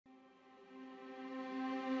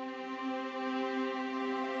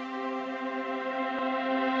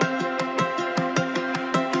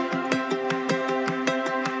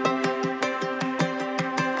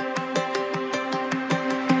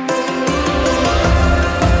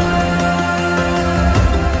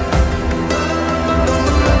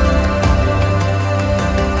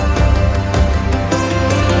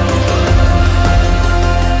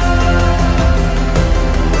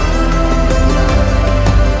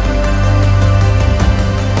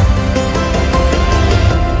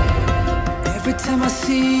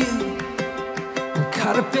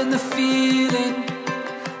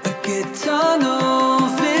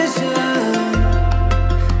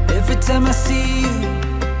see you,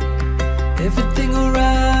 everything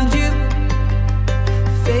around you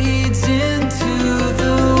fades into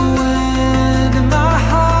the wind, and my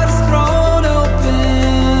heart is thrown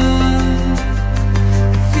open.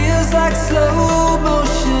 Feels like slow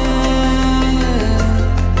motion.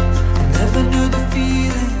 I never knew the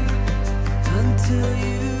feeling until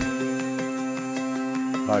you.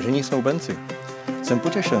 Vážení snoubenci, jsem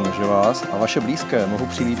potěšen, že vás a vaše blízké mohu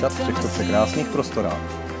přivítat v těchto překrásných prostorách.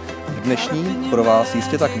 V dnešní, pro vás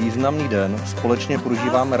jistě tak významný den, společně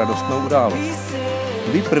prožíváme radostnou událost.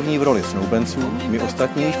 Vy první v roli snoubenců, my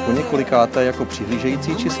ostatní již po několikáté jako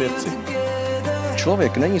přihlížející či svědci.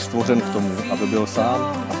 Člověk není stvořen k tomu, aby byl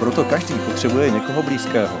sám, a proto každý potřebuje někoho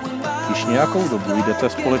blízkého. Již nějakou dobu jdete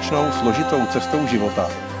společnou složitou cestou života.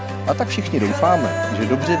 A tak všichni doufáme, že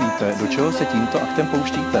dobře víte, do čeho se tímto aktem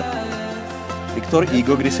pouštíte. Viktor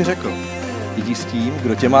Hugo kdysi řekl: jdi s tím,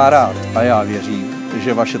 kdo tě má rád, a já věřím,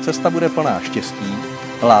 že vaše cesta bude plná štěstí,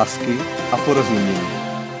 lásky a porozumění.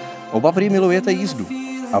 Oba prý milujete jízdu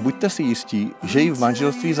a buďte si jistí, že ji v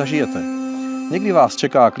manželství zažijete. Někdy vás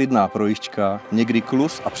čeká klidná projížďka, někdy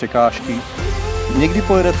klus a překážky, někdy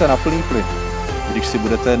pojedete na plný plyn. Když si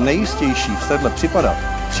budete nejistější v sedle připadat,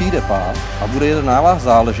 přijde pád a bude jen na vás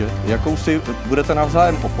záležet, jakou si budete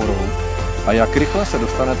navzájem oporou a jak rychle se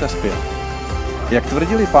dostanete zpět. Jak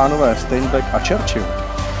tvrdili pánové Steinbeck a Churchill,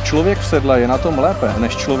 člověk v sedle je na tom lépe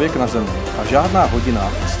než člověk na zemi a žádná hodina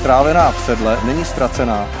strávená v sedle není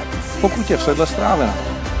ztracená, pokud je v sedle strávená.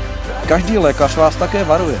 Každý lékař vás také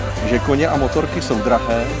varuje, že koně a motorky jsou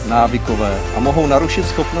drahé, návykové a mohou narušit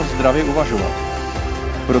schopnost zdravě uvažovat.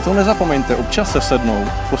 Proto nezapomeňte občas se sednout,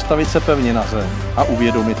 postavit se pevně na zem a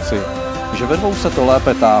uvědomit si, že ve dvou se to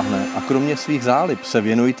lépe táhne a kromě svých zálib se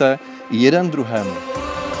věnujte i jeden druhému.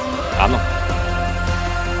 Ano.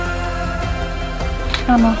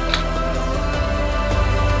 Ano.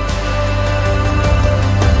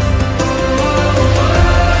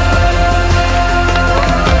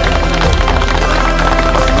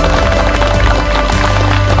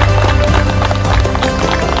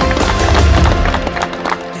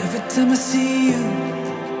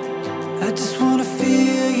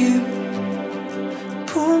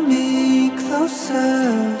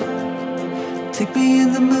 Take me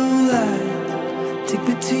in the moonlight, take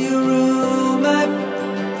me to your room, I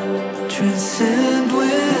transcend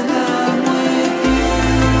when I'm with you.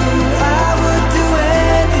 I would do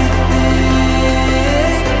anything,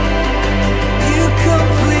 you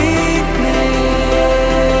complete me.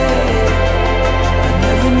 I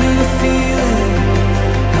never knew the feeling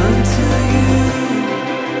until you.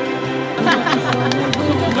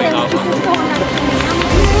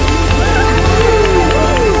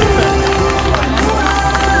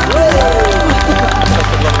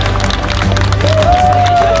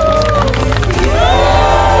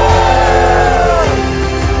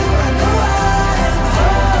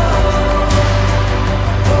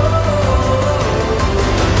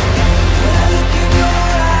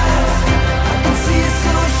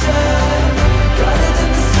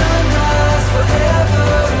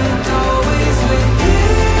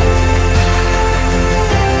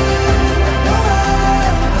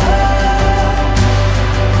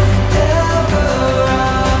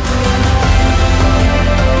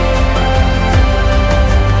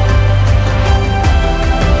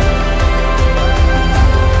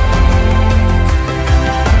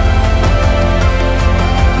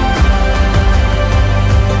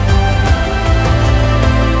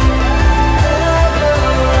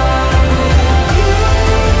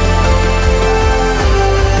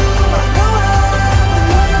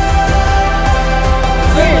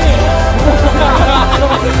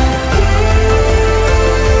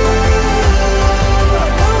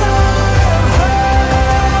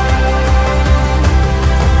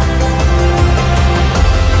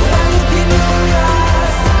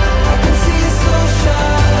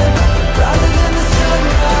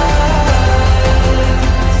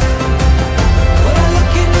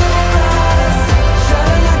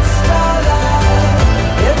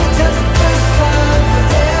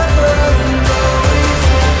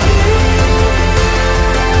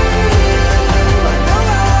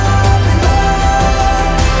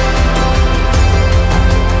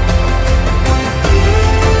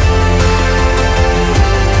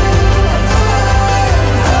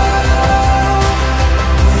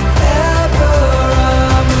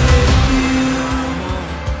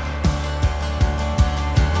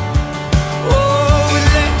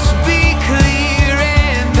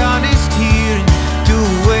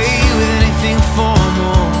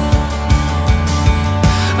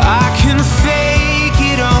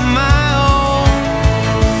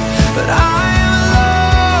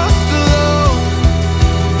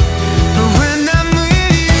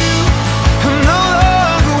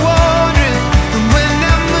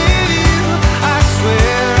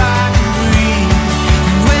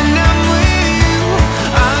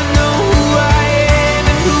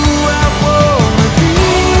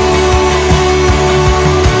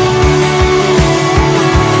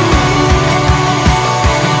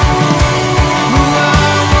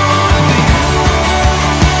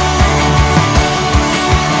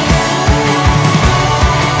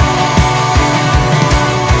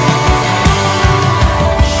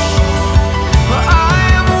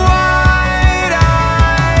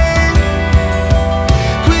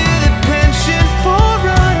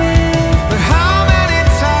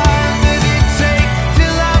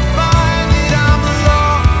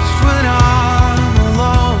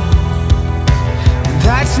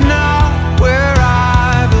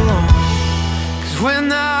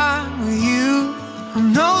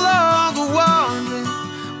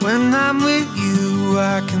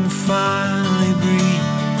 smile.